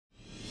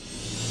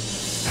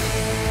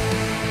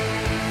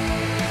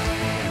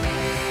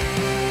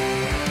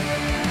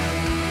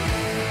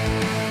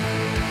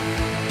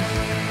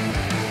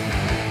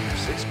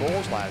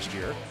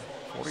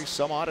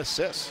30-some-odd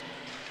assists.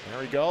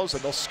 There he goes,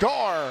 and they'll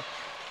score.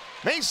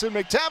 Mason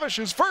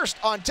McTavish's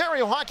first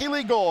Ontario Hockey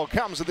League goal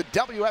comes at the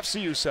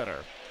WFCU Center.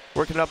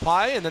 Working up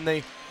high, and then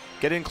they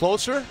get in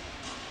closer.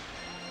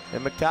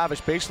 And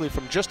McTavish basically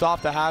from just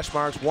off the hash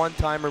marks,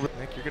 one-timer. I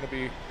think you're going to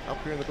be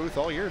up here in the booth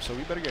all year, so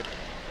we better get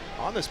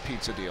on this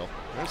pizza deal.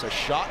 There's a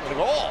shot and a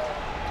goal.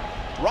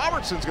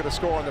 Robertson's going to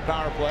score on the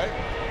power play,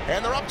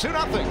 and they're up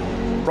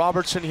 2-0.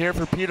 Robertson here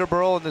for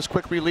Peterborough in this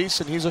quick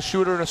release, and he's a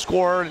shooter and a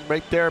scorer, and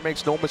right there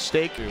makes no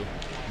mistake.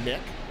 Nick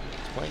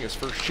is playing his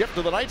first shift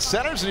to the night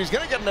centers, and he's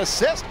going to get an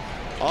assist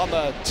on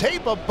the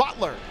tape of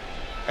Butler.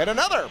 And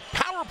another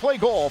power play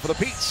goal for the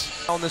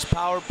Petes. On this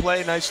power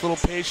play, nice little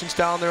patience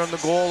down there on the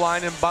goal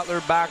line, and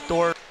Butler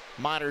backdoor.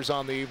 Miners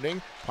on the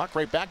evening. Puck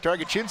right back to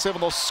Argachintsev,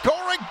 and they'll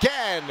score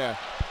again.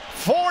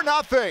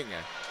 4-0.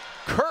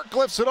 Kirk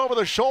lifts it over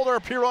the shoulder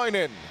of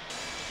Piroinen.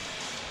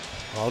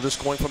 Well,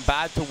 just going from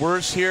bad to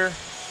worse here.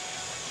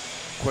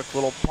 Quick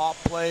little pop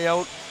play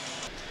out.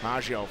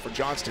 Maggio for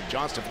Johnston.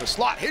 Johnston for the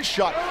slot. His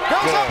shot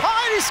goes up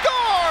high and he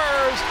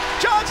scores!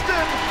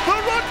 Johnston, the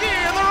rookie,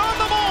 and they're on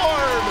the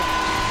board!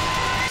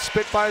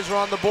 Spitfires are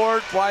on the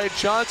board. Wyatt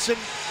Johnson,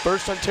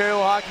 first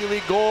Ontario Hockey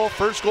League goal.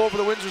 First goal for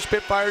the Windsor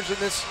Spitfires in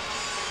this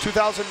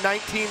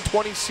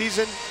 2019-20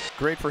 season.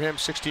 Great for him,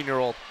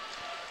 16-year-old.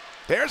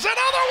 There's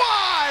another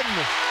one!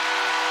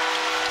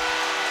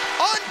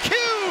 On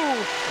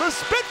cue, the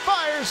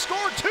Spitfires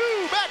score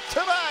 2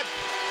 back-to-back.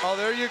 Oh,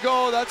 there you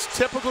go. That's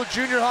typical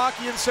junior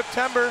hockey in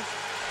September.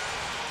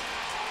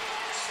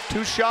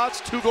 2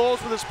 shots, 2 goals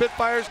for the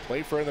Spitfires.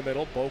 Play for in the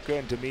middle, Boca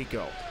and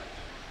D'Amico.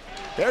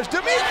 There's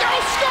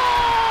D'Amico,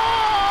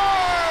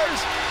 scores!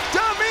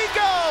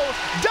 D'Amico,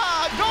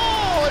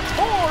 goal, it's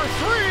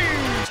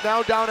 4-3.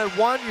 Now down at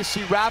 1, you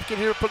see Rafkin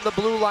here from the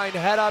blue line,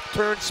 head up,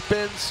 turn,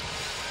 spins.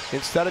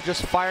 Instead of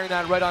just firing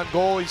that right on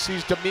goal, he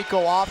sees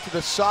D'Amico off to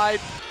the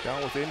side.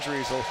 Down with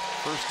injuries the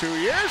first 2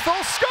 years,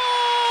 they'll score!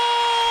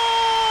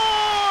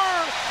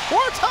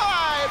 We're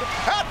tied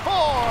at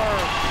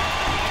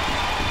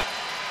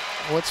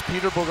 4. What's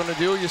Peterborough going to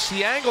do? You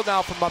see Angle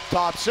now from up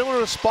top.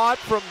 Similar spot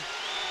from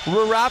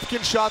where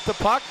Rafkin shot the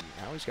puck.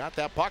 Now he's got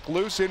that puck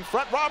loose in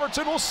front.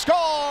 Robertson will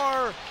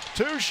score!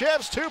 2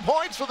 shifts, 2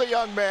 points for the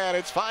young man.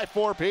 It's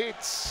 5-4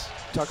 Petes.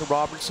 Tucker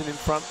Robertson in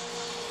front.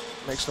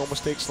 Makes no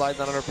mistake sliding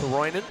that under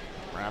Piroinen.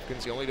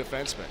 Rafkin's the only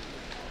defenseman.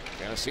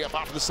 Gonna see up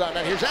off of the side.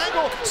 Now here's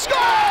Angle. Scores!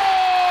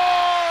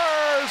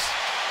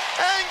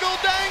 Angle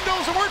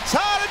dangles, and we're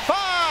tied at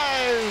 5.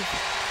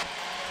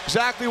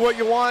 Exactly what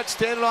you want.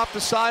 Standing off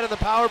the side on the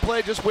power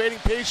play, just waiting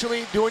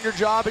patiently, doing your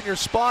job in your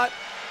spot.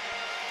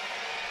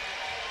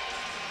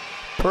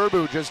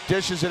 Purbu just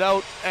dishes it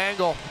out.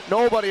 Angle.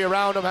 Nobody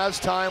around him has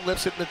time.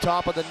 Lifts it in the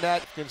top of the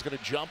net. Rafkin's gonna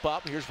jump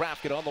up. Here's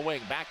Rafkin on the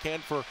wing.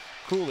 Backhand for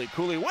Cooley.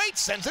 Cooley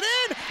waits, sends it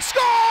in.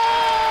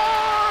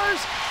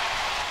 Scores!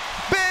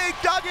 Big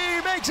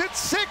Dougie makes it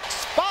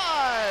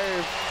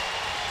 6-5.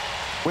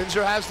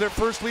 Windsor has their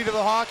first lead of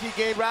the hockey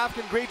game.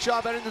 Rafkin, great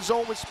job entering the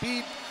zone with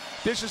speed.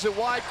 Dishes it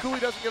wide. Cooley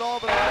doesn't get all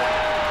of it on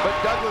it.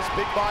 But Douglas,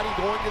 big body,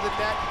 going to the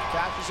net.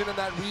 Cashes in on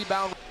that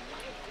rebound.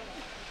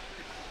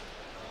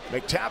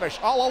 McTavish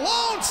all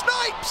alone,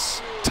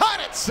 snipes! Tied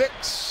at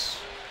 6.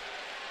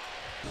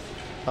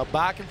 A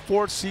back and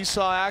forth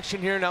seesaw action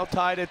here, now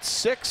tied at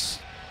 6.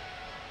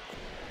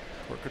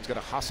 Corcoran's gonna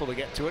hustle to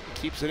get to it and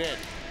keeps it in.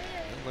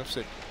 And lifts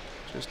it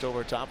just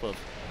over top of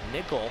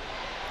Nickel.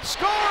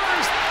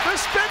 Scores! The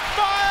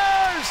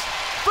Spitfires!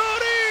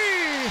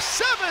 Booty!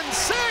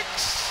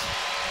 7-6!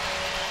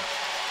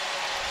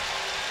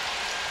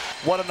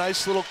 What a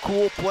nice little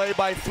cool play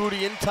by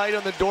Foodie in tight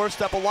on the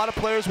doorstep. A lot of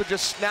players would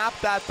just snap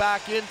that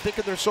back in,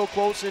 thinking they're so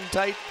close in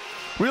tight.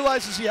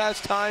 Realizes he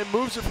has time,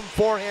 moves it from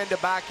forehand to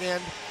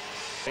backhand.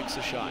 Takes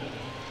a shot.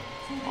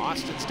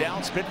 Austin's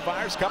down,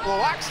 Spitfires, couple of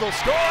whacks, they'll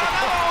score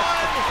another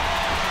one!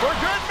 For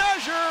good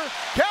measure,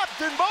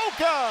 Captain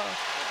Boca!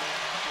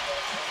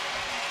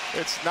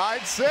 It's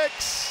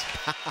 9-6.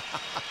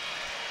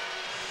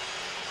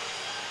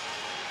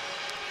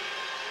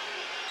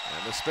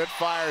 And the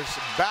Spitfires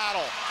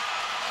battle.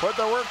 Put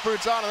their work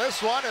boots on in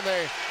this one, and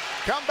they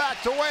come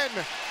back to win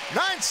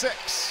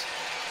 9-6.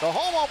 The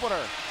home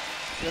opener.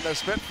 And the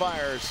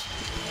Spitfires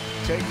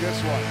take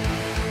this one.